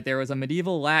There was a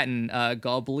medieval Latin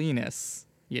gobulinus,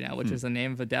 which is the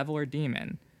name of a devil or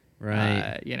demon.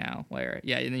 Right. And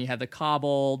then you have the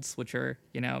kobolds, which are,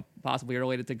 possibly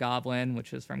related to goblin,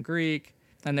 which is from Greek.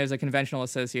 And there's a conventional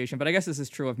association, but I guess this is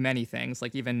true of many things,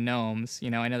 like even gnomes.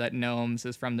 I know that gnomes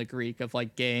is from the Greek of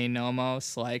like gay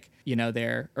nomos, like,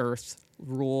 they're earth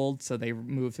ruled, so they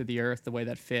move through the earth the way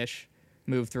that fish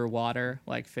move through water.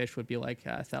 Like fish would be like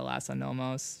thalassa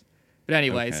nomos. But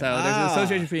anyway, Okay. So there's an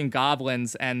association between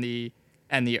goblins and the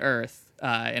earth.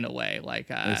 In a way,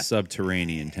 like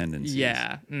subterranean tendencies.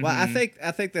 Yeah. Mm-hmm. Well,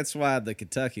 I think that's why the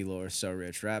Kentucky lore is so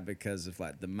rich, right? Because of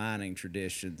like the mining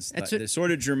traditions, like the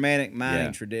sort of Germanic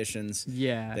mining traditions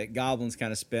that goblins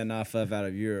kind of spin off of out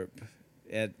of Europe.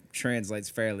 It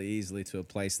translates fairly easily to a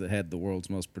place that had the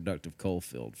world's most productive coal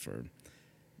field for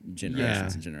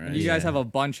generations and generations. You guys have a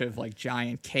bunch of like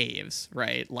giant caves,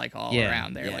 right? Like all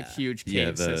around there, like huge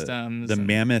cave systems. The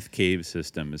Mammoth Cave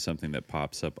system is something that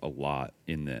pops up a lot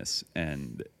in this,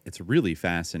 and it's really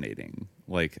fascinating.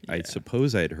 Like I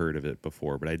suppose I'd heard of it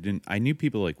before, but I didn't. I knew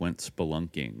people like went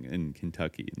spelunking in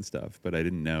Kentucky and stuff, but I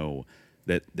didn't know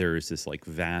that there is this like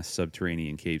vast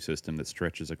subterranean cave system that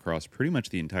stretches across pretty much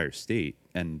the entire state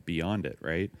and beyond it,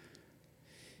 right?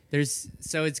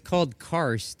 So it's called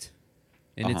karst.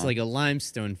 And it's like a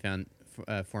limestone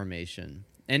formation.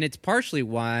 And it's partially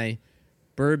why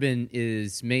bourbon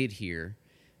is made here.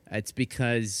 It's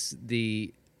because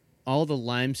all the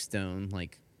limestone,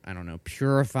 like, I don't know,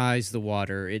 purifies the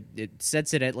water. It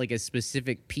sets it at like a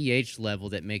specific pH level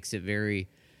that makes it very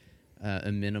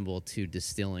amenable to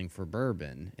distilling for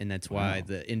bourbon. And that's why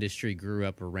the industry grew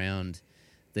up around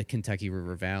the Kentucky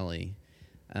River Valley.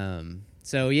 And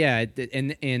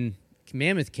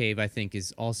Mammoth Cave, I think,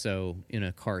 is also in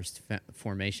a karst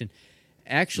formation.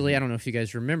 Actually, I don't know if you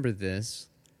guys remember this.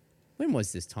 When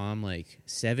was this, Tom? Like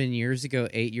 7 years ago,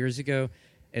 8 years ago?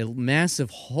 A massive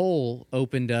hole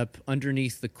opened up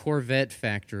underneath the Corvette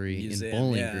factory in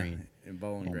Bowling Green. In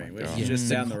Bowling Green, which God. is just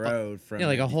down the road from... Yeah,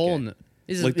 like a hole in the...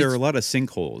 There are a lot of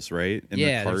sinkholes, right? In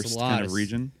the karst kind of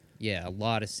region? Yeah, a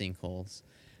lot of sinkholes.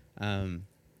 And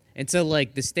so,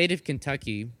 like, the state of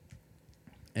Kentucky...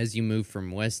 As you move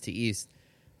from west to east,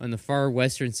 on the far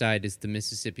western side is the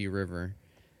Mississippi River.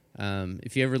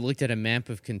 If you ever looked at a map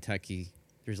of Kentucky,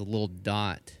 there's a little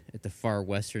dot at the far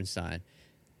western side.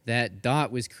 That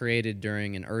dot was created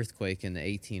during an earthquake in the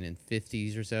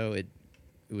 1850s or so. It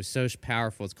was so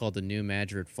powerful, it's called the New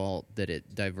Madrid Fault, that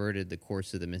it diverted the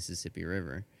course of the Mississippi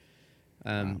River.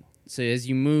 So as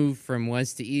you move from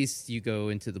west to east, you go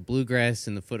into the bluegrass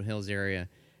and the foothills area.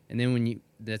 And then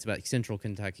that's about central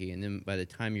Kentucky. And then by the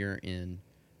time you're in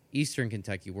eastern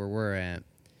Kentucky, where we're at,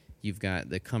 you've got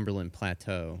the Cumberland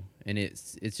Plateau. And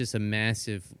it's just a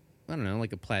massive, I don't know,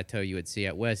 like a plateau you would see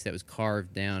out west that was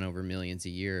carved down over millions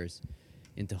of years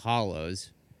into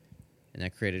hollows. And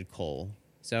that created coal.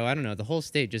 So I don't know, the whole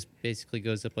state just basically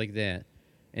goes up like that.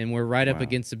 And we're right up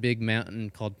against a big mountain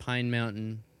called Pine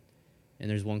Mountain. And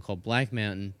there's one called Black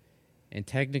Mountain. And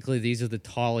technically, these are the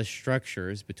tallest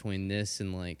structures between this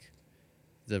and, like,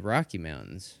 the Rocky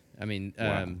Mountains. I mean,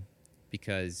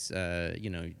 because,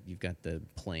 you've got the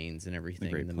plains and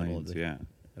everything in the middle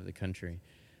of the country.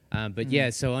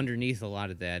 So underneath a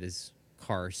lot of that is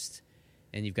karst.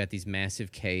 And you've got these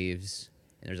massive caves.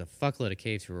 And there's a fuckload of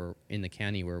caves in the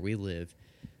county where we live.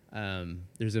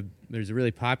 There's a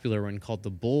really popular one called the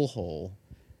Bull Hole.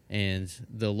 And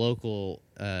the local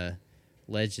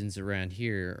legends around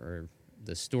here, or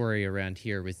the story around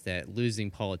here, was that losing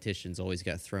politicians always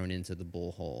got thrown into the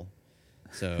bull hole.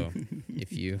 So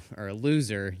if you are a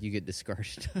loser, you get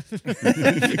discarded.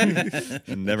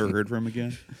 And never heard from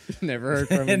again? Never heard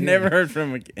from again. Never heard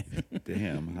from again.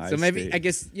 Damn. So maybe, I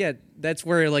guess, that's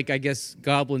where, like, I guess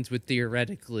goblins would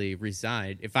theoretically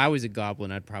reside. If I was a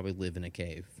goblin, I'd probably live in a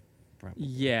cave. Probably.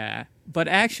 Yeah. But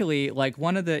actually, like,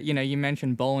 one of the, you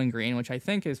mentioned Bowling Green, which I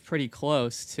think is pretty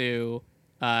close to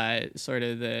sort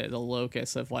of the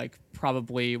locus of, like,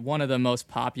 probably one of the most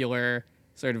popular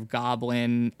sort of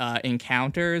goblin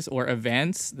encounters or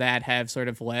events that have sort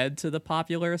of led to the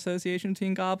popular association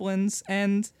between goblins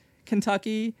and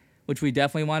Kentucky, which we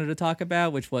definitely wanted to talk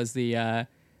about, which was the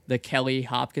Kelly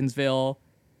Hopkinsville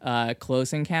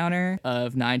close encounter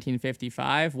of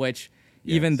 1955, which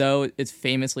even though it's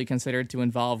famously considered to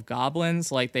involve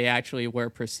goblins, like, they actually were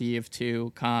perceived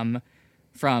to come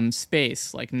from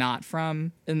space, like, not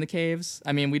from in the caves.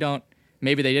 I mean,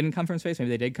 maybe they didn't come from space, maybe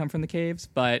they did come from the caves,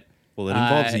 but... Well, it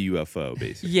involves a UFO,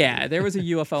 basically. Yeah, there was a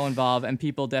UFO involved, and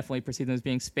people definitely perceived them as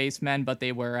being spacemen, but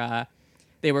they were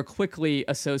quickly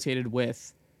associated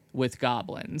with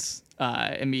goblins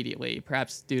immediately,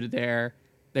 perhaps due to their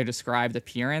their described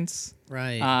appearance.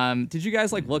 Right. Did you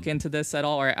guys like look into this at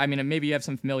all? Or I mean, maybe you have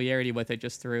some familiarity with it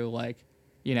just through like,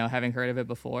 you know, having heard of it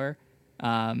before.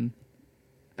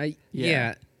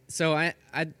 Yeah. So I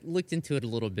looked into it a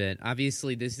little bit.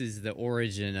 Obviously, this is the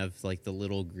origin of like the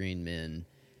little green men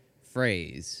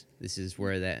phrase. This is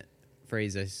where that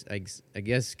phrase I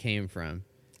guess came from.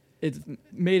 It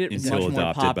made it much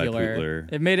more popular.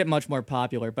 It made it much more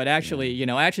popular. But actually, you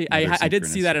know, I did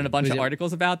see that in a bunch of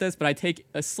articles about this, but I take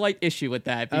a slight issue with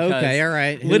that because okay, all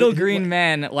right. Little Green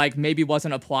Men like maybe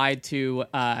wasn't applied to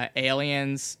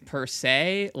aliens per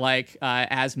se, like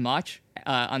as much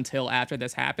until after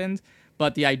this happened.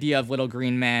 But the idea of little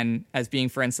green men as being,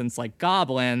 for instance, like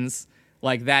goblins,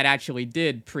 like that actually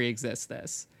did pre-exist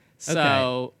this.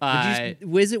 So,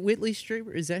 was it Whitley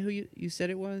Strieber? Is that who you said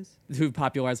it was? Who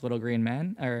popularized Little Green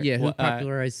Men? Or who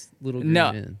popularized Little Green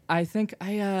Men? No, I think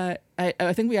I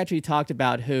think we actually talked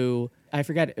about who. I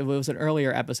forget. It was an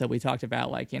earlier episode. We talked about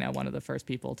like, you know, one of the first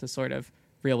people to sort of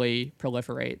really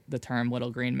proliferate the term Little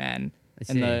Green Men.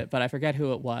 But I forget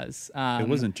who it was. It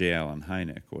wasn't J. Allen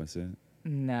Hynek, was it?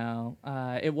 No,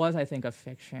 it was, I think, a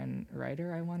fiction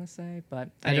writer, I want to say, but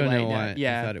anyway, I don't know why.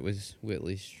 I thought it was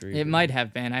Whitley Strieber. It might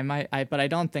have been. But I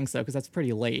don't think so because that's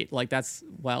pretty late. Like that's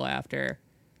well after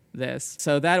this.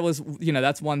 So that was, you know,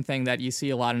 that's one thing that you see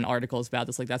a lot in articles about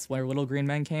this. Like that's where Little Green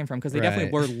Men came from because they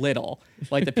definitely were little.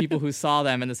 Like the people who saw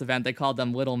them in this event, they called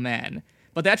them little men,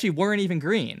 but they actually weren't even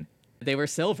green. They were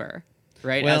silver,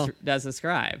 right? Well, as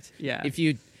described. Yeah. If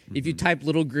you type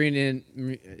Little Green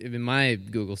in my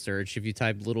Google search, if you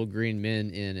type Little Green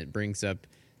Men in, it brings up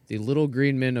the Little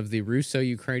Green Men of the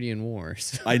Russo-Ukrainian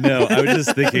Wars. I know. I was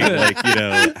just thinking, like, you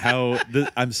know,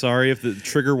 I'm sorry if the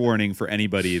trigger warning for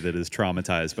anybody that is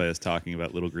traumatized by us talking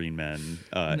about Little Green Men,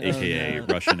 a.k.a.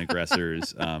 Russian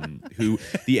aggressors, who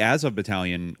the Azov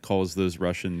Battalion calls those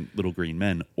Russian Little Green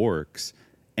Men orcs.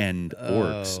 And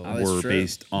orcs were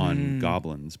based on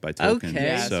goblins by Tolkien. Okay.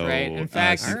 Yes, so, right. In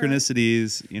fact,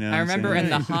 synchronicities, you know. I remember in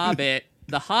The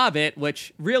Hobbit,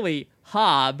 which really,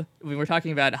 we were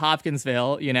talking about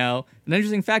Hopkinsville, you know. An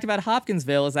interesting fact about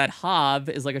Hopkinsville is that Hob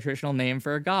is like a traditional name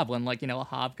for a goblin, like, you know, a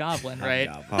hobgoblin, right?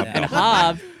 And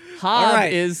Hob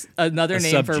is another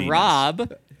name for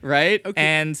Rob, right? Okay.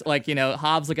 And, like, you know,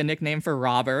 Hob's like a nickname for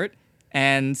Robert.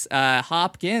 And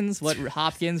Hopkins, what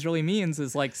Hopkins really means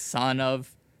is like son of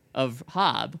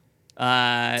Hob.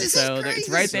 So it's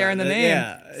right there in the name.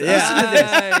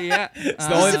 Yeah. It's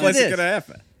the only place it could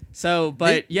happen. So,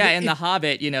 but in The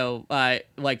Hobbit, you know,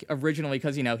 like originally,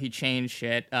 because, you know, he changed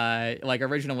shit. Like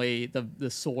originally, the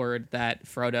sword that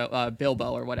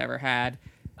Bilbo or whatever had,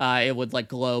 it would like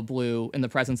glow blue in the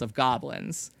presence of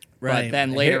goblins. Right. But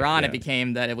then later on, it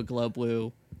became that it would glow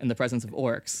blue in the presence of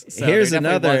orcs. So there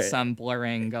definitely was some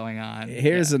blurring going on.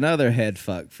 Here's another head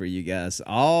fuck for you guys.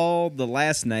 All the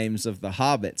last names of the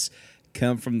hobbits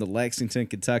come from the Lexington,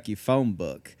 Kentucky phone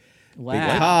book.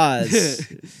 Wow.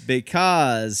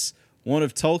 Because one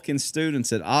of Tolkien's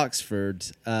students at Oxford,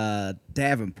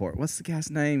 Davenport, what's the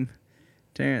guy's name?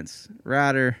 Terrence,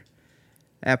 writer,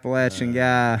 Appalachian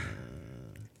guy.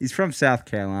 He's from South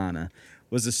Carolina.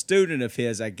 Was a student of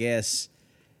his, I guess,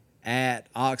 at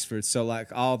Oxford. So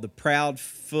like all the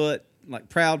Proudfoot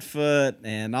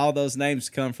and all those names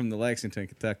come from the Lexington,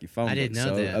 Kentucky phone book. I didn't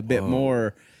know that. A bit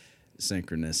more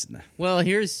synchronous. Well,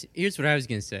 here's what I was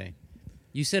going to say.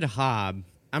 You said Hob.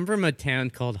 I'm from a town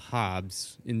called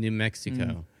Hobbs in New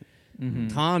Mexico. Mm-hmm.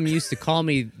 Tom used to call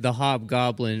me the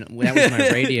Hobgoblin. That was my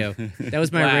radio. That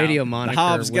was my radio moniker. The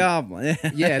Hobbs Goblin.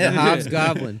 Yeah, the Hobbs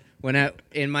Goblin.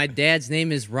 And my dad's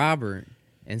name is Robert.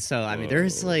 And so, I mean,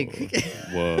 there's like,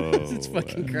 it's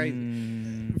fucking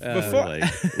crazy.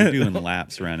 We're doing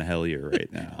laps around Hellier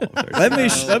right now.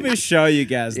 Let me show you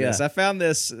guys this. I found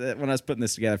this when I was putting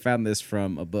this together. I found this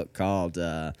from a book called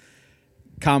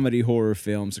Comedy Horror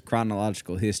Films: A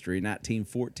Chronological History,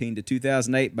 1914 to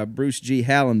 2008 by Bruce G.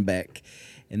 Hallenbeck.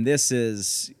 And this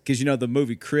is because you know the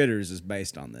movie Critters is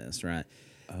based on this, right?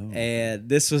 Oh, and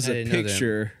this was a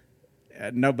picture.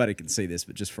 Nobody can see this,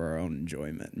 but just for our own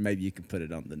enjoyment. Maybe you can put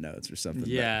it on the notes or something.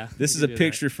 Yeah. This is a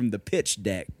picture from the pitch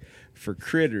deck for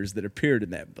Critters that appeared in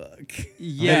that book.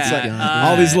 Yeah. It's like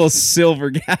all these little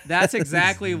silver guys. That's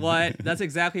exactly what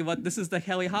this is the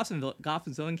Helly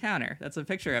Hobsonville encounter. That's a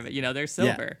picture of it. You know, they're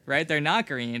silver, right? They're not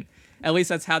green. At least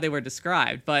that's how they were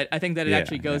described. But I think that it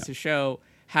actually goes to show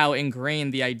how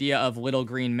ingrained the idea of little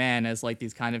green men as like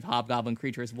these kind of hobgoblin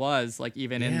creatures was, like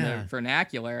even in the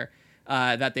vernacular.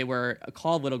 That they were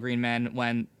called little green men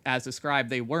when, as described,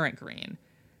 they weren't green.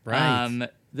 Right.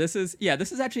 This is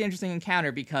actually an interesting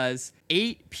encounter because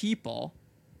 8 people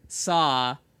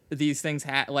saw these things.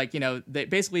 They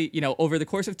basically, you know, over the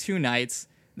course of 2 nights,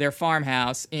 their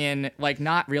farmhouse in like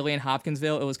not really in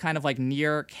Hopkinsville. It was kind of like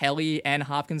near Kelly and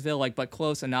Hopkinsville, like but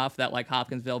close enough that like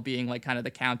Hopkinsville being like kind of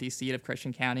the county seat of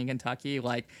Christian County in Kentucky,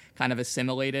 like kind of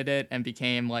assimilated it and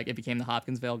became the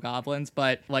Hopkinsville Goblins.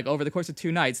 But like over the course of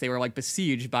 2 nights, they were like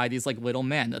besieged by these like little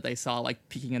men that they saw like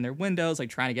peeking in their windows, like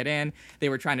trying to get in. They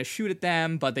were trying to shoot at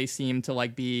them, but they seemed to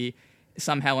like be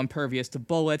somehow impervious to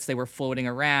bullets. They were floating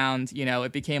around. You know,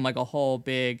 it became like a whole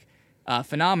big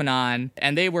phenomenon,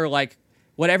 and they were like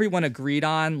what everyone agreed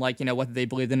on, like, you know, whether they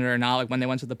believed in it or not, like when they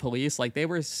went to the police, like they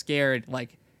were scared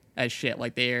like as shit.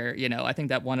 Like they're, you know, I think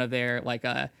that one of their like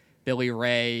Billy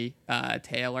Ray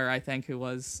Taylor, I think, who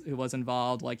was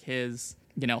involved, like his,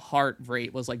 you know, heart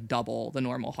rate was like double the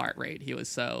normal heart rate. He was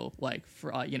so like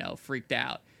you know, freaked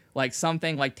out. Like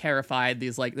something like terrified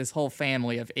these like this whole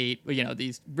family of 8, you know,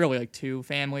 these really like 2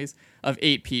 families of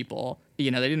 8 people. You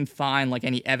know, they didn't find like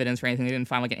any evidence or anything. They didn't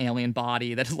find like an alien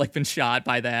body that had like been shot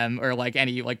by them or like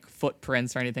any like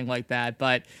footprints or anything like that.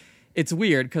 But it's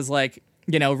weird because like,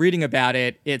 you know, reading about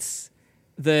it, it's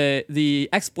the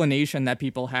explanation that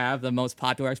people have, the most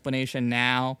popular explanation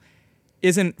now,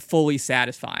 isn't fully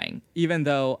satisfying, even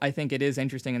though I think it is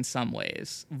interesting in some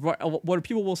ways. What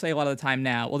people will say a lot of the time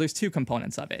now, well, there's 2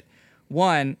 components of it.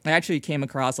 One, I actually came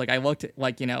across, like I looked at,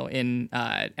 like, you know, in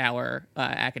our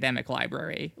academic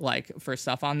library, like for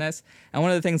stuff on this. And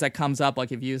one of the things that comes up,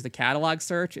 like if you use the catalog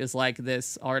search, is like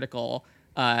this article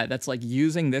that's like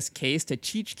using this case to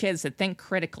teach kids to think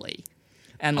critically.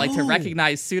 And like to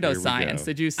recognize pseudoscience.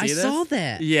 Did you see this? I saw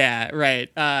that. Yeah, right.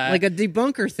 Like a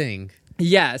debunker thing.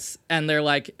 Yes, and they're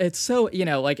like, it's so, you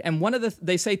know, like, and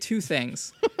they say 2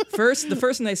 things. First, the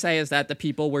first thing they say is that the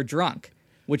people were drunk,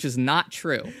 which is not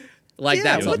true. Like,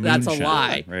 that's a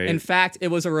lie. Right? In fact, it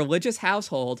was a religious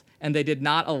household, and they did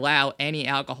not allow any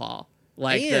alcohol.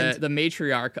 Like, the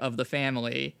matriarch of the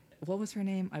family, what was her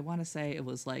name? I want to say it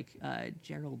was, like,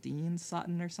 Geraldine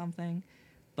Sutton or something.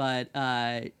 But,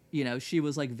 you know, she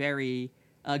was, like, very...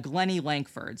 Glennie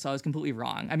Langford, so I was completely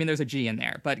wrong. I mean, there's a G in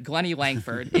there, but Glennie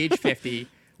Langford, age 50,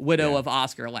 widow of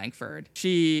Oscar Langford.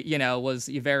 She, you know, was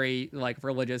very like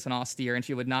religious and austere, and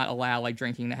she would not allow like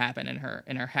drinking to happen in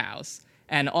her house.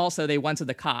 And also, they went to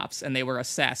the cops and they were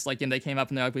assessed. Like, and they came up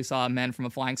and they're like, we saw men from a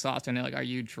flying saucer, and they're like, are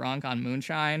you drunk on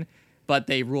moonshine? But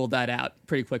they ruled that out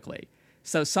pretty quickly.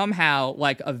 So somehow,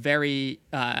 like a very,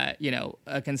 you know,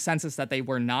 a consensus that they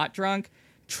were not drunk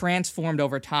transformed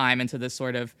over time into this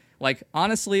sort of like,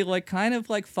 honestly, like kind of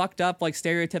like fucked up, like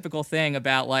stereotypical thing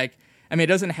about like, I mean, it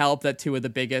doesn't help that 2 of the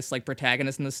biggest like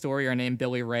protagonists in the story are named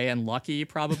Billy Ray and Lucky,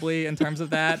 probably in terms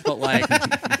of that. But like,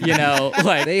 you know,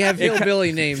 like they have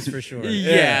hillbilly names for sure.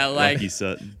 Yeah, like Lucky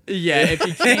Sutton. Yeah, it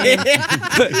became,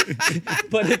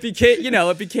 but it became, you know,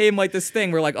 it became like this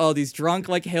thing where like, oh, these drunk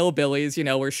like hillbillies, you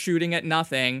know, were shooting at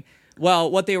nothing.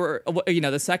 Well, what they were, you know,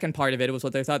 the second part of it was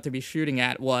what they thought to be shooting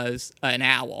at was an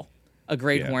owl, a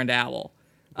great horned owl.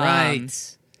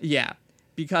 Right. Yeah.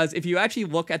 Because if you actually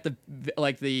look at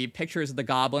the pictures of the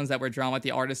goblins that were drawn with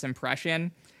the artist's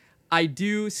impression, I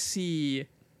do see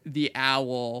the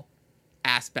owl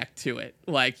aspect to it.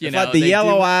 Like, you know, like the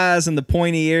yellow eyes and the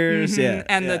pointy ears,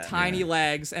 and the tiny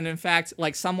legs. And in fact,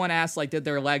 like someone asked, like, did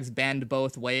their legs bend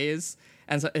both ways?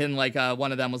 And like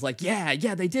one of them was like, yeah,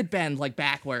 they did bend like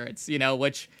backwards, you know,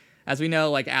 which, as we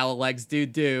know, like owl legs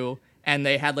do. And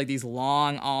they had like these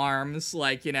long arms,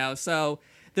 like, you know, so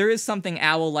there is something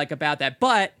owl-like about that.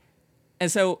 But,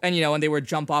 and you know, and they would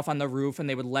jump off on the roof and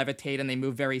they would levitate and they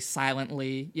move very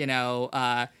silently, you know.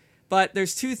 But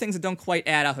there's 2 things that don't quite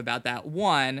add up about that.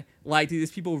 One, like, do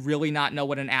these people really not know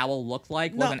what an owl looked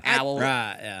like? No, was an owl?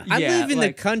 Right, yeah. I live in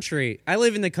the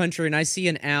country. And I see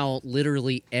an owl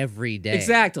literally every day.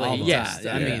 Exactly, yes.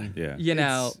 I mean, you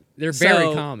know. They're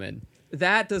very common.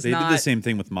 That does they not... They did the same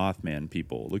thing with Mothman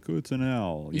people. Like, oh, it's an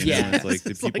owl. You know, it's like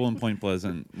the people in Point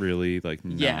Pleasant really like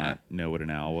not know what an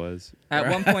owl was. At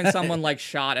one point, someone like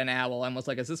shot an owl and was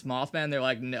like, "Is this Mothman?" They're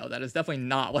like, "No, that is definitely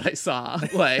not what I saw."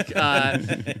 Like,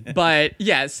 but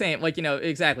yeah, same. Like, you know,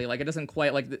 exactly. Like, it doesn't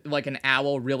quite like an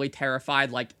owl really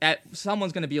terrified. Like,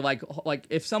 someone's gonna be like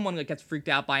if someone like, gets freaked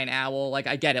out by an owl, like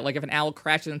I get it. Like, if an owl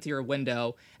crashes into your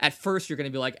window, at first you're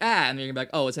gonna be like, and then you're gonna be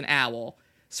like, oh, it's an owl.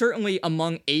 Certainly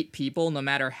among 8 people, no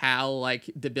matter how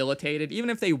like debilitated, even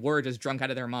if they were just drunk out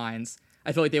of their minds,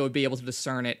 I feel like they would be able to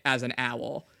discern it as an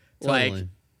owl. Totally. Like,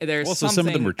 there's also some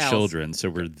of them were else. Children, so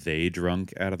were they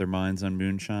drunk out of their minds on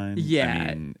moonshine? Yeah.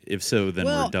 I mean, if so, then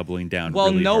we're doubling down.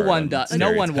 Well, really no hard one on does.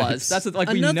 No one was. That's like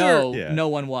we know no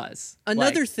one was.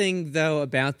 Another thing though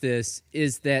about this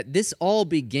is that this all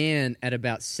began at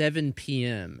about 7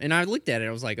 p.m. and I looked at it.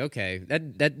 I was like, okay,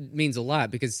 that means a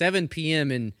lot because 7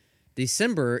 p.m. in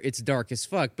December, it's dark as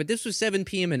fuck. But this was 7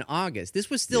 p.m. in August. This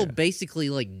was still basically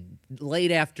like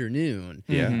late afternoon.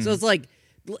 Yeah. So it's like,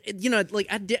 you know, like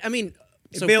I mean.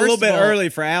 It'd be a little bit early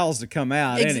for owls to come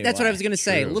out. Anyway. That's what I was going to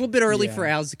say. True. A little bit early for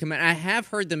owls to come out. I have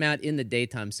heard them out in the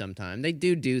daytime sometime. They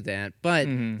do that, but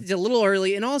it's a little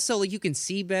early. And also, like, you can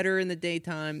see better in the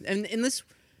daytime. And this,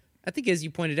 I think, as you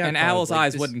pointed out, and Carl, owls'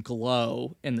 eyes wouldn't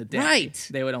glow in the day. Right.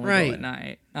 They would only glow at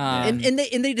night. And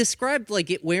they described like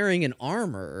it wearing an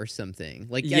armor or something.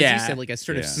 Like as you said, like a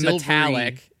sort of silvery,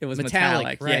 metallic. It was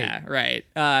metallic. Right. Yeah, right.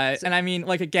 And I mean,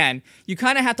 like again, you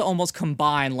kind of have to almost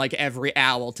combine like every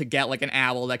owl to get like an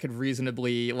owl that could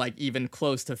reasonably like even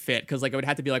close to fit, because like it would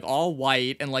have to be like all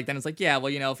white, and like then it's like well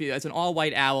if it's an all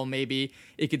white owl, maybe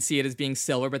you could see it as being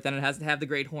silver, but then it has to have the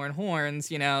great horns,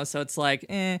 so it's like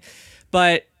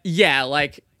but yeah,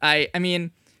 like I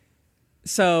mean,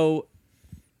 so.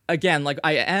 Again, like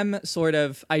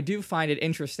I do find it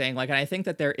interesting, like, and I think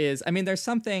that there's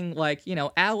something like,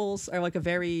 owls are like a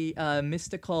very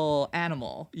mystical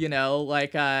animal,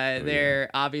 like they're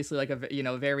obviously like a,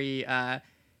 very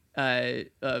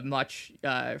much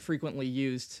frequently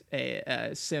used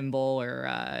a symbol or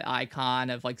icon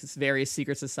of like various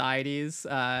secret societies,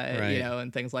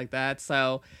 and things like that.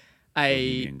 So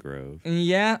Bohemian Grove.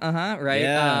 Yeah, right.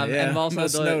 Yeah, and also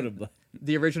most notably.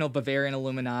 The original Bavarian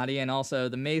Illuminati, and also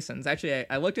the Masons. Actually,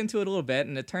 I looked into it a little bit,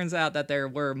 and it turns out that there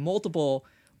were multiple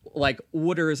like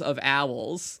orders of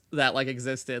owls that like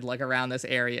existed like around this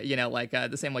area. Like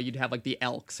the same way you'd have like the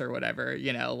Elks or whatever.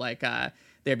 Like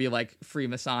there'd be like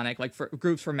Freemasonic, like for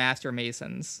groups for Master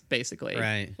Masons, basically.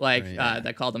 Right.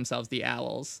 That called themselves the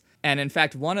Owls. And in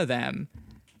fact, one of them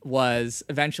was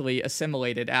eventually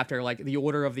assimilated after like the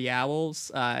Order of the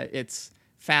Owls. Its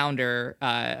founder,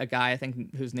 a guy I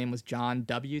think whose name was John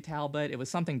W. Talbot. It was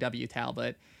something W.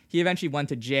 Talbot. He eventually went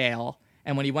to jail,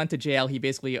 and when he went to jail, he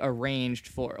basically arranged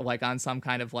for like on some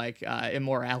kind of like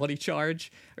immorality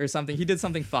charge or something. He did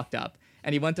something fucked up,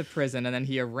 and he went to prison, and then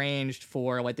he arranged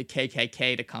for like the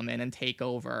KKK to come in and take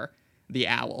over the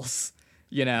Owls.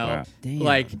 Wow.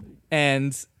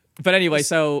 But anyway,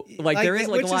 so like there is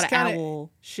like a lot of kinda, owl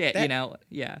shit,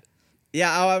 yeah.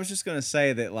 Yeah, I was just gonna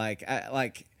say that like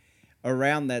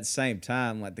around that same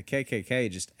time, like the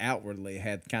KKK just outwardly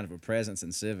had kind of a presence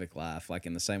in civic life, like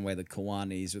in the same way the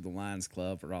Kiwanis or the Lions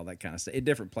Club or all that kind of stuff in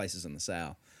different places in the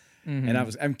South. Mm-hmm.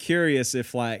 And I'm curious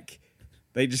if like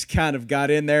they just kind of got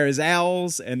in there as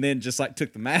owls and then just like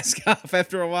took the mask off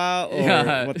after a while,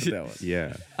 or what the deal was.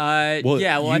 Yeah. I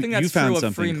think that's true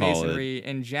of Freemasonry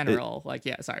in general.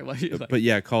 But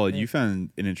yeah, Colin, you found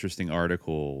an interesting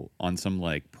article on some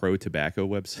like pro-tobacco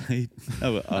website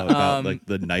about like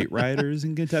the Night Riders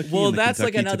in Kentucky. Well, and the that's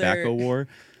Kentucky like another tobacco war.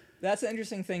 That's an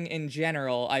interesting thing in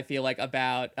general. I feel like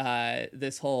about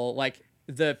this whole like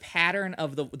the pattern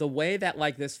of the way that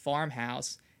like this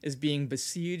farmhouse is being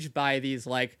besieged by these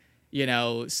like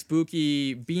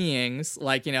spooky beings,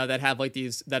 like that have like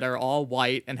these that are all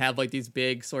white and have like these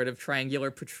big sort of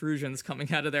triangular protrusions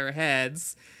coming out of their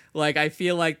heads. Like I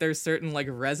feel like there's certain like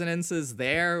resonances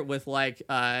there with like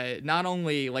not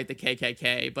only like the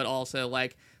KKK but also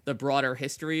like the broader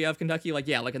history of Kentucky. Like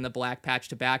like in the Black Patch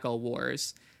Tobacco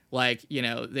Wars, like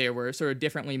there were sort of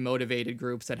differently motivated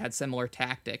groups that had similar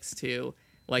tactics to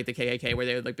like the KKK, where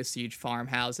they would like besiege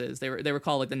farmhouses. They were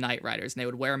called like the Night Riders, and they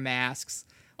would wear masks,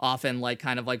 often like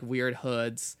kind of like weird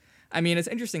hoods. I mean, it's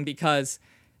interesting because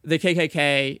the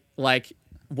KKK, like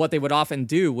what they would often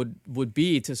do would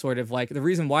be to sort of like, the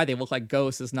reason why they look like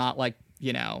ghosts is not like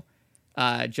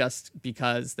just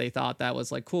because they thought that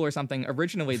was like cool or something.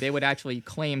 Originally, they would actually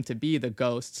claim to be the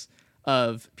ghosts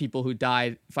of people who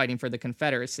died fighting for the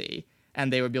Confederacy.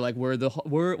 And they would be like, we're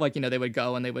like, they would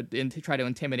go and they would try to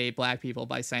intimidate black people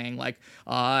by saying like,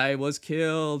 I was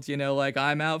killed, like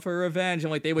I'm out for revenge. And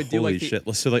like they would do like shit.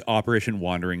 So like Operation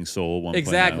Wandering Soul 1.0.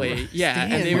 Exactly. Yeah.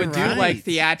 Damn, and they would do right. like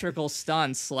theatrical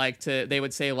stunts, like they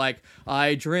would say like,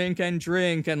 I drink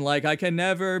and like I can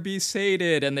never be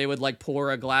sated. And they would like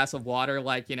pour a glass of water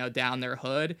like, down their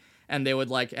hood. And they would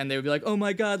be like, oh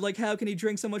my God, like how can he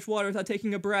drink so much water without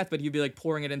taking a breath? But he'd be like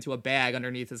pouring it into a bag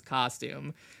underneath his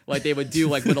costume. Like they would do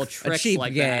like little tricks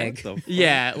like gag. that.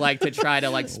 Yeah, like to try to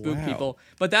like spook people.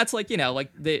 But that's like, like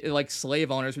they like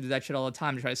slave owners would do that shit all the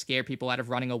time to try to scare people out of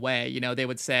running away. They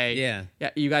would say,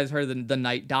 yeah, you guys heard of the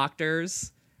night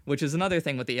doctors, which is another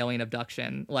thing with the alien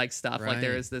abduction like stuff. Right. Like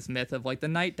there is this myth of like the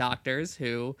night doctors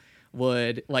who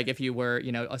would like if you were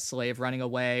a slave running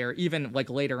away, or even like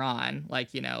later on, like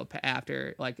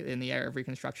after like in the era of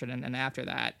Reconstruction and after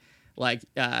that, like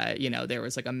there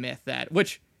was like a myth that,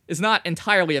 which is not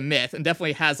entirely a myth and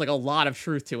definitely has like a lot of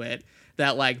truth to it,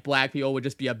 that like black people would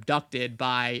just be abducted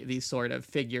by these sort of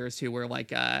figures who were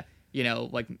like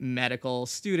like medical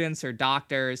students or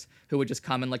doctors who would just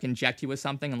come and like inject you with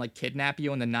something and like kidnap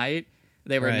you in the night.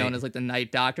 They were known as like the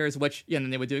night doctors, which,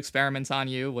 and they would do experiments on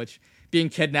you, which being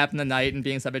kidnapped in the night and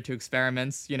being subject to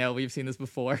experiments, we've seen this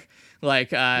before.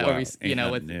 Like, or we, ain't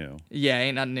nothing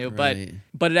new. Right.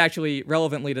 But it actually,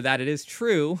 relevantly to that, it is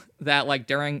true that like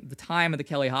during the time of the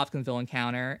Kelly Hopkinsville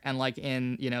encounter and like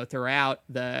in, throughout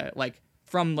the, like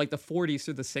from like the 40s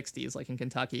through the 60s, like in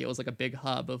Kentucky, it was like a big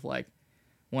hub of like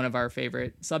one of our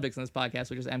favorite subjects in this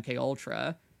podcast, which is MK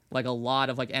Ultra. Like a lot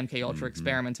of like MK Ultra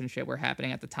experiments and shit were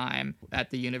happening at the time at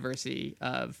the University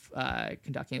of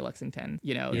Kentucky, Lexington.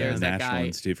 There's that National guy,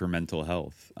 Institute for Mental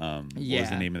Health. What was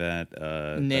the name of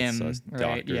that? NIM, right?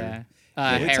 Doctor. Yeah. We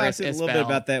Harris talked a little bit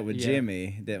about that with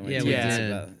Jimmy. Didn't we? Yeah, we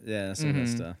did. About, some of that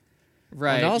stuff.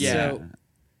 Right. And also, yeah.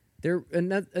 there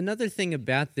another thing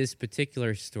about this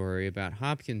particular story about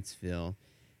Hopkinsville,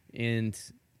 and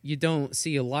you don't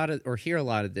see a lot of or hear a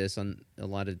lot of this on a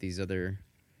lot of these other,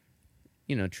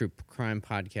 true crime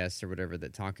podcasts or whatever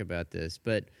that talk about this.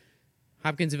 But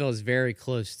Hopkinsville is very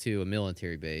close to a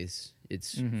military base.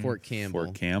 It's Fort Campbell.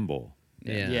 Fort Campbell.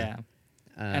 Yeah.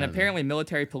 And apparently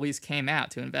military police came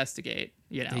out to investigate.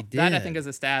 They did. That I think is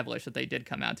established that they did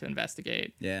come out to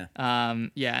investigate. Yeah.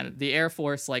 And the Air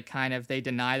Force, like, kind of, they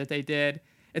deny that they did.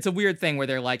 It's a weird thing where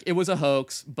they're like, it was a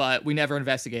hoax, but we never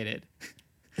investigated.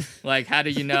 Like, how do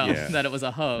you know that it was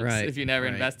a hoax if you never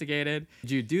investigated?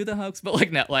 Did you do the hoax? But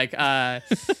like, no, like,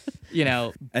 And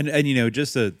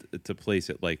just to place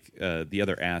it, like the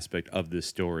other aspect of this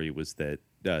story was that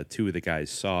two of the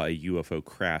guys saw a UFO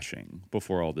crashing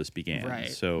before all this began. Right.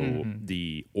 So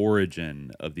the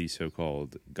origin of these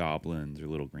so-called goblins or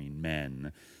little green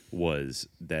men was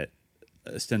that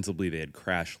ostensibly they had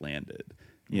crash landed,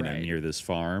 near this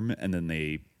farm, and then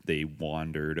they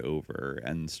wandered over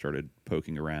and started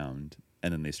poking around,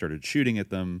 and then they started shooting at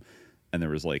them, and there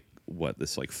was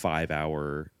this 5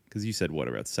 hour, because you said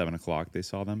about 7 o'clock they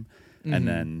saw them, and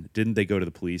then didn't they go to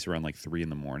the police around 3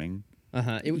 a.m?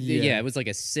 It was like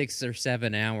a 6 or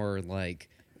 7 hour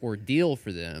ordeal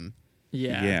for them.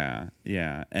 Yeah.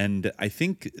 And I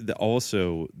think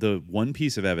also the one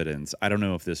piece of evidence, I don't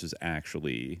know if this was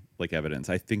actually evidence.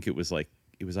 I think it was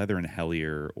either in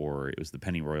Hellier or it was the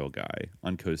Pennyroyal guy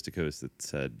on Coast to Coast that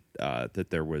said that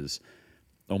there was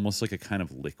almost like a kind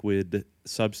of liquid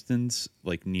substance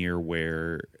near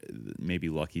where maybe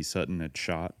Lucky Sutton had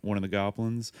shot one of the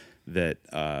goblins that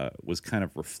was kind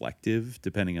of reflective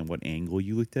depending on what angle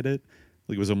you looked at it.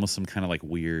 It was almost some kind of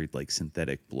weird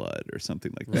synthetic blood or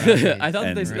something like that. Right. I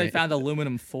thought they found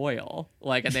aluminum foil,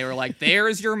 and they were like,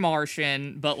 "There's your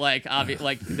Martian," but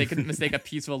they couldn't mistake a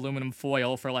piece of aluminum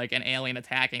foil for an alien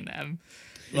attacking them.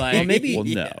 Well, maybe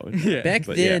no.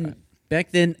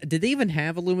 Back then, did they even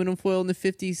have aluminum foil in the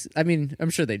 50s? I mean,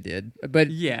 I'm sure they did, but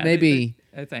maybe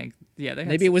I think they had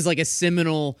maybe it was a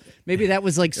seminal. Maybe that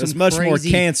was some. It was much crazy, more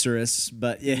cancerous,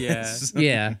 but yes.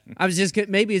 Yeah. I was just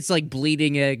maybe it's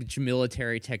bleeding edge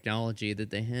military technology that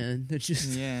they had that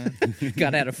just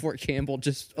got out of Fort Campbell,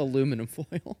 just aluminum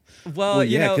foil. Well,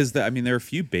 because there are a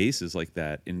few bases like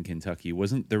that in Kentucky.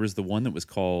 There was the one that was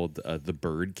called the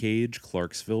Birdcage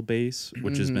Clarksville base,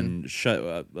 which has been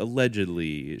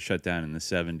allegedly shut down in the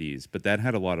 70s, but that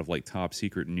had a lot of top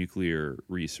secret nuclear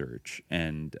research,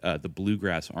 and the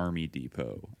Bluegrass Army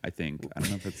Depot, I think. I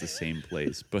don't know if it's the same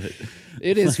place, but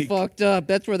it is fucked up.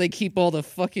 That's where they keep all the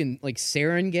fucking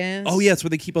sarin gas. Oh yeah, it's where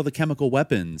they keep all the chemical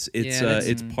weapons.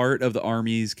 It's part of the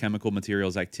Army's chemical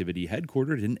materials activity,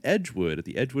 headquartered in Edgewood at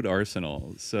the Edgewood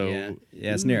Arsenal. So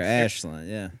it's near Ashland.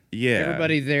 Yeah.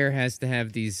 Everybody there has to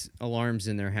have these alarms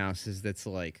in their houses. That's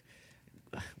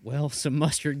well, some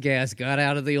mustard gas got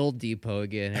out of the old depot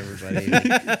again. Everybody.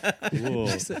 Cool.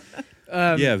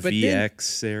 VX,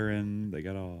 sarin, they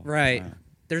got all. Right. Wow.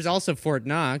 There's also Fort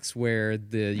Knox, where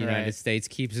the United States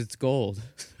keeps its gold.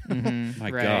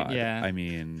 My God. Yeah. I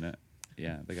mean,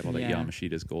 they got all that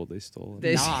Yamashita's gold they stole.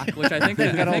 Knock, which I think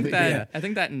I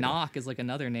think that knock is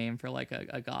another name for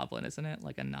a goblin, isn't it?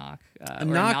 Like a knock. A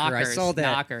knocker. I saw that.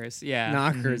 Knockers. Yeah.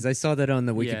 Knockers. I saw that on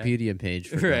the Wikipedia page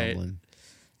for goblin.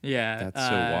 Yeah. That's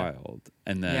so wild.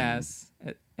 And then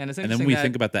And then we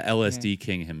think about the LSD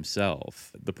king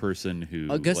himself, the person who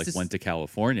went to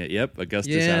California. Yep,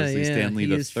 Augustus Owsley Stanley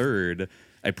III,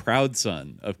 a proud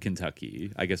son of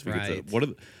Kentucky. I guess we could say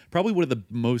probably one of the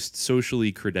most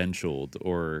socially credentialed,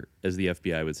 or as the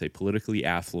FBI would say, politically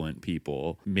affluent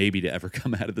people maybe to ever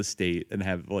come out of the state and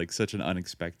have such an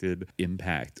unexpected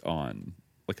impact on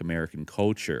American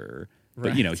culture.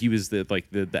 But he was the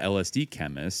LSD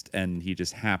chemist, and he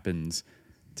just happens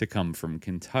to come from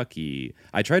Kentucky.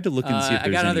 I tried to look and see if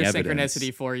there's any evidence. I got another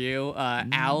synchronicity for you.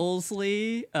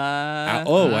 Owlsley.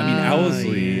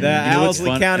 Owlsley. The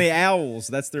Owlsley County Owls.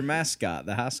 That's their mascot,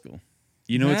 the high school.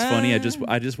 You know what's funny?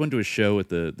 I just went to a show at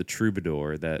the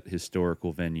Troubadour, that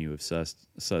historical venue of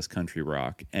Sus Country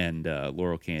Rock and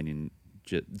Laurel Canyon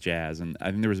Jazz, and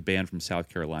I think there was a band from South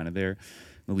Carolina there.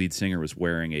 The lead singer was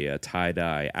wearing a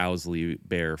tie-dye Owlsley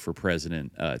Bear for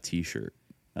President T-shirt.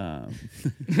 Oh,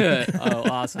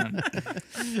 awesome.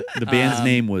 The band's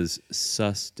name was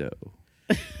Susto.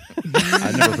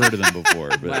 I've never heard of them before,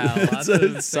 but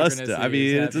Susto. I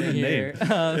mean, it's in the name,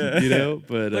 you know.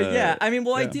 But yeah, I mean,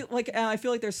 well, yeah. I do like. I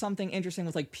feel like there's something interesting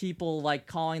with like people like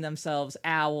calling themselves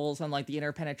owls and like the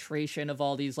interpenetration of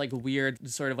all these like weird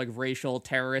sort of like racial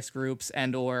terrorist groups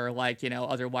and or like, you know,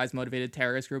 otherwise motivated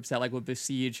terrorist groups that like would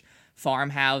besiege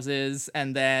farmhouses,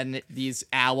 and then these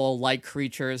owl-like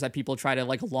creatures that people try to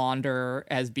like launder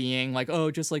as being like,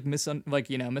 oh, just like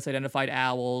misidentified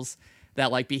owls that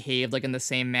like behaved like in the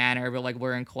same manner but like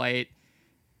weren't quite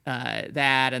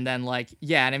that. And then like,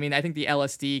 yeah, and I mean, I think the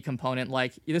LSD component,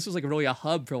 like this was like really a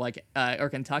hub for like or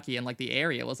Kentucky and like the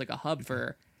area was like a hub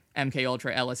for MK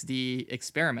Ultra LSD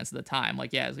experiments at the time.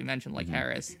 Like, yeah, as we mentioned, like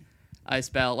Harris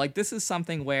Isbell, like this is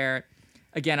something where,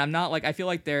 again, I'm not like, I feel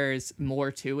like there's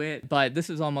more to it, but this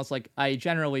is almost like, I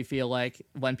generally feel like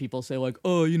when people say like,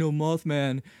 oh, you know,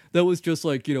 Mothman, that was just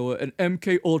like, you know, an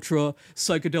MK Ultra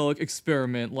psychedelic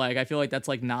experiment. Like, I feel like that's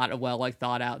like not a well like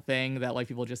thought out thing that like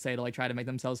people just say to like try to make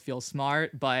themselves feel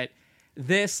smart. But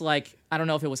this, like, I don't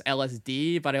know if it was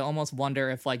LSD, but I almost wonder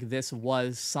if like this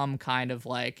was some kind of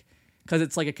like, because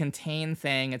it's like a contained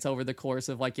thing. It's over the course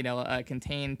of like, you know, a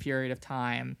contained period of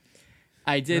time.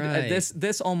 I did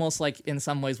this almost like in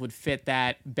some ways would fit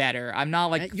that better. I'm not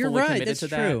like you're fully right. committed That's to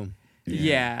true. that.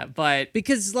 Yeah, but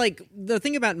because like the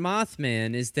thing about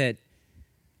Mothman is that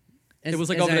it was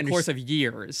like over the course of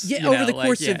years. Yeah, over the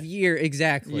course of year,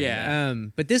 exactly. Yeah.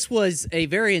 But this was a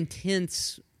very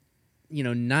intense, you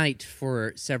know, night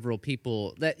for several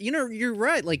people. That, you know, you're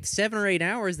right. Like 7 or 8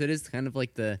 hours. That is kind of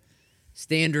like the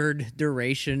standard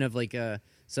duration of like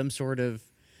some sort of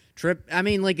trip. I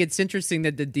mean, like, it's interesting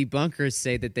that the debunkers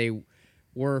say that they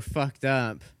were fucked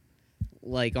up,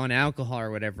 like on alcohol or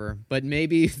whatever, but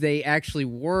maybe they actually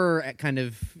were kind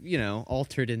of, you know,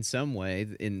 altered in some way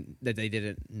in that they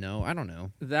didn't know. I don't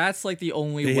know. That's like the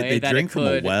only way they that drink it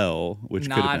could from a well, which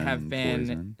not could have been.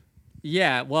 Poisoned.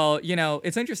 Yeah, well, you know,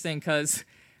 it's interesting because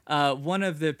one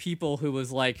of the people who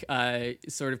was like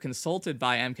sort of consulted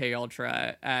by MK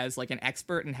Ultra as like an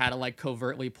expert in how to like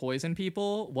covertly poison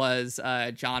people was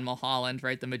John Mulholland,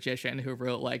 right, the magician who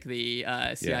wrote like the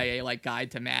CIA like Guide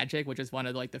to Magic, which is one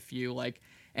of like the few like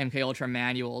MK Ultra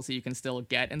manuals that you can still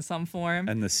get in some form,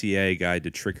 and the CIA Guide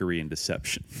to Trickery and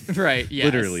Deception. Right. Yes.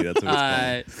 Literally, that's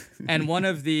what it's called. And one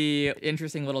of the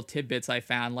interesting little tidbits I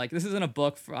found, like this is in a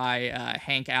book by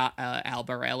Hank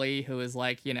Albarelli, who is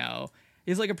like, you know,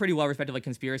 he's like a pretty well-respected like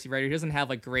conspiracy writer. He doesn't have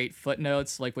like great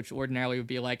footnotes, like which ordinarily would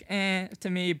be like to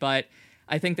me, but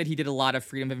I think that he did a lot of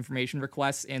freedom of information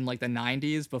requests in like the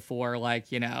 90s before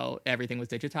like, you know, everything was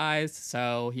digitized.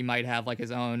 So he might have like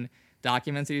his own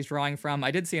documents that he's drawing from. I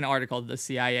did see an article that the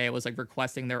CIA was like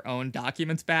requesting their own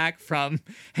documents back from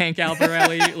Hank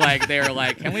Albarelli. Like they were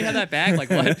like, can we have that back?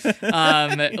 Like what?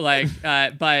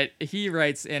 But he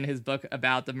writes in his book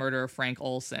about the murder of Frank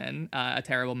Olson, A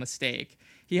Terrible Mistake.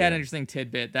 He had an interesting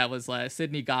tidbit that was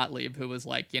Sidney Gottlieb, who was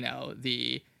like, you know,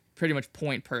 the pretty much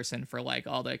point person for like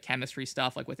all the chemistry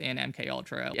stuff like within MK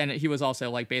Ultra, and he was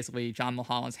also like basically John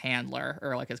Mulholland's handler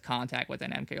or like his contact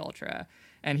within MK Ultra.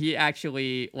 And he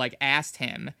actually like asked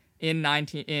him in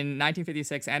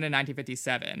 1956 and in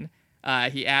 1957,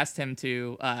 he asked him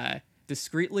to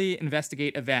discreetly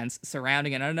investigate events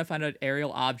surrounding an unidentified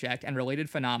aerial object and related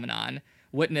phenomenon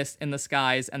witnessed in the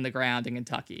skies and the ground in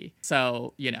Kentucky.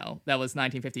 So, you know, that was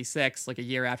 1956, like a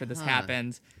year after this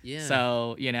happened. Yeah.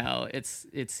 So, you know,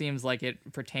 it seems like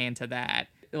it pertained to that.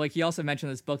 Like he also mentioned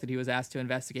in this book that he was asked to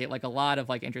investigate like a lot of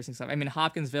like interesting stuff. I mean,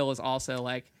 Hopkinsville is also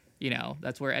like, you know,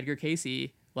 that's where Edgar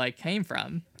Cayce like came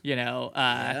from, you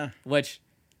know, which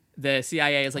the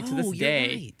CIA is like to this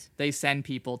day, they send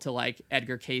people to like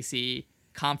Edgar Cayce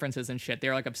conferences and shit.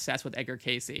 They're like obsessed with Edgar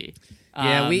Cayce.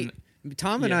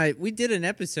 Tom and I, we did an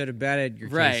episode about Edgar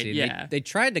Cayce. Right, yeah. They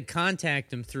tried to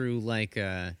contact him through like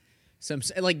some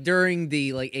like during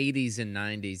the like 80s and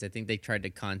 90s. I think they tried to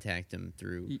contact him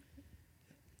through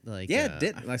like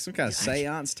like some kind of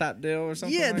seance type deal or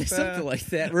something. Yeah, like that. something like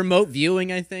that. Remote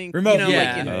viewing, I think.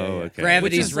 Remote,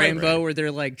 Gravity's Rainbow, where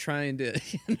they're like trying to,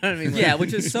 you know what I mean? Like,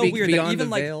 which is so weird. That even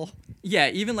like, veil.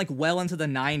 even like well into the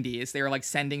 90s, they were like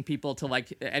sending people to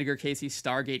like Edgar Cayce's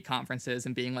Stargate conferences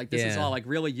and being like, this is all like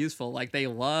really useful. Like they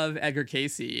love Edgar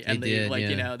Cayce, and they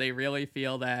you know, they really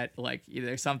feel that like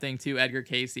there's something to Edgar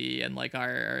Cayce and like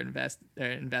are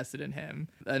invested in him.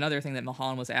 Another thing that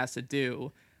Mulholland was asked to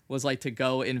do was like to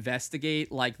go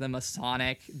investigate like the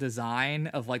Masonic design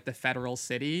of like the federal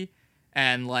city.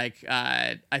 And like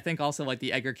I think also like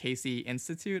the Edgar Cayce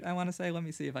Institute, I want to say. Let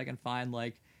me see if I can find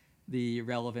like the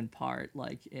relevant part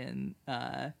like in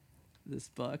this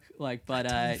book, like, but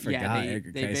they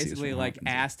basically like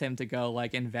asked him to go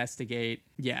like investigate.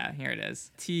 Yeah, here it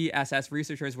is. TSS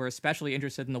researchers were especially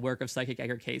interested in the work of psychic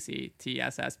Edgar Cayce,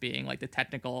 TSS being like the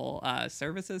technical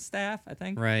services staff, I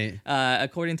think. Right.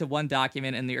 According to one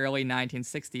document in the early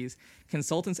 1960s,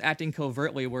 consultants acting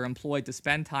covertly were employed to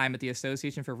spend time at the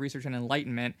Association for Research and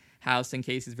Enlightenment, housed in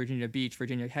Cayce's Virginia Beach,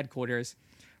 Virginia headquarters.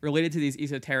 Related to these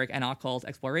esoteric and occult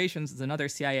explorations is another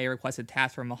CIA-requested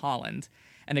task from Mulholland: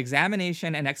 an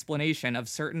examination and explanation of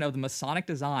certain of the Masonic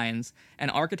designs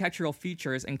and architectural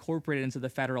features incorporated into the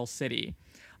federal city.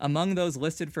 Among those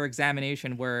listed for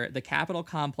examination were the Capitol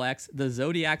Complex, the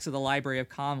Zodiacs of the Library of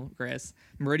Congress,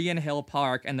 Meridian Hill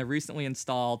Park, and the recently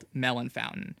installed Mellon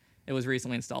Fountain. It was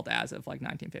recently installed as of like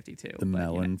 1952. The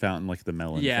Mellon Fountain, like the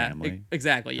Mellon family.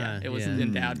 Exactly. Yeah, it was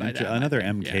endowed by that. Another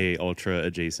MK Ultra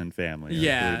adjacent family.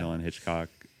 Yeah, Mellon, Hitchcock.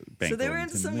 So they were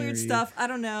into some weird stuff. I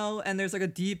don't know. And there's like a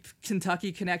deep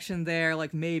Kentucky connection there.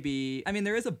 Like maybe. I mean,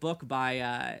 there is a book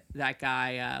by that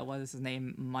guy. What is his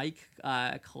name? Mike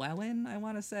Clellan, I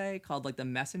want to say, called like The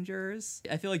Messengers.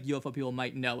 I feel like UFO people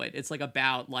might know it. It's like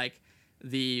about like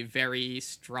the very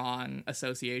strong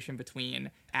association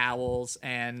between owls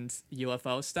and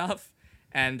UFO stuff.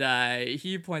 And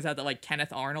he points out that like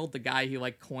Kenneth Arnold, the guy who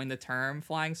like coined the term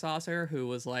flying saucer, who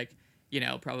was like, you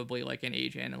know, probably like an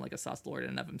agent and like a sus lord in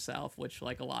and of himself, which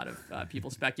like a lot of people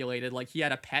speculated, like he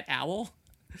had a pet owl.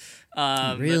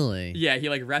 Really? Yeah, he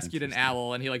like rescued an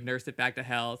owl and he like nursed it back to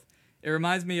health. It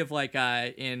reminds me of like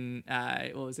in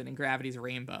Gravity's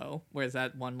Rainbow, where's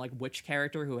that one like witch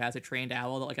character who has a trained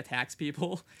owl that like attacks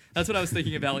people. That's what I was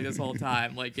thinking about like this whole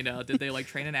time. Like, you know, did they like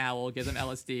train an owl, give them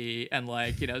LSD, and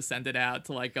like, you know, send it out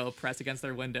to like go press against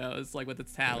their windows like with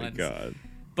its talons? Oh my God.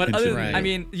 But other than, I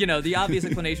mean, you know, the obvious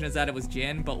explanation is that it was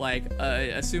Jinn, but like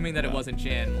assuming that it wasn't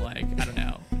Jinn, like I don't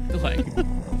know, like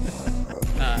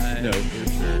no,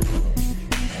 for sure.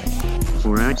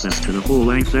 For access to the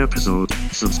full-length episode,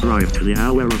 subscribe to the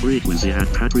Hour of Frequency at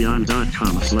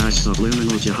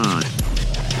patreon.com/subliminaljihad.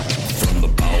 From the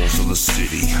bowels of the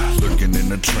city, lurking in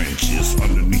the trenches,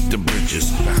 underneath the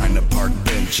bridges, behind the park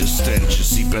benches, stenches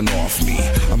seeping off me.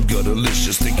 I'm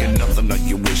gutterlicious, thinking nothing like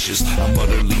your wishes. I'm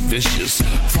utterly vicious,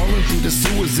 falling through the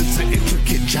sewers, it's an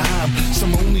intricate job.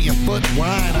 Some only a foot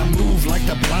wide, I move like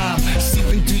the blob,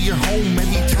 seeping to your home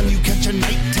anytime you catch a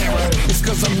night terror. It's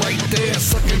cause I'm right there,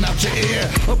 sucking out your air.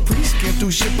 A priest can't do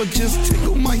shit but just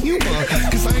tickle my humor,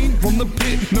 cause I ain't from the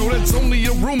pit, no that's only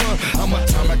a rumor. I'm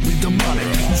atomically demonic,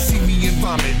 you see me in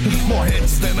vomit. More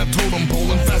heads than a totem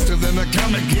pole and faster than a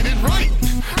comet. Get it right,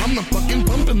 I'm the fucking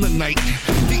bump in the night,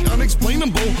 the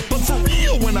unexplainable, but for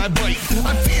real when I bite.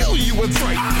 I feel you with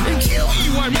fright, and kill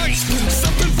you I might.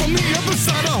 Something from the other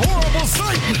side, a horrible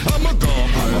sight. I'm a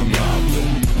goblin, I'm a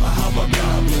goblin, I'm a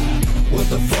goblin. What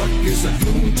the fuck is a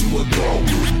goon to a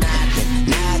goblin?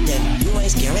 Nothing, you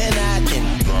ain't scaring us.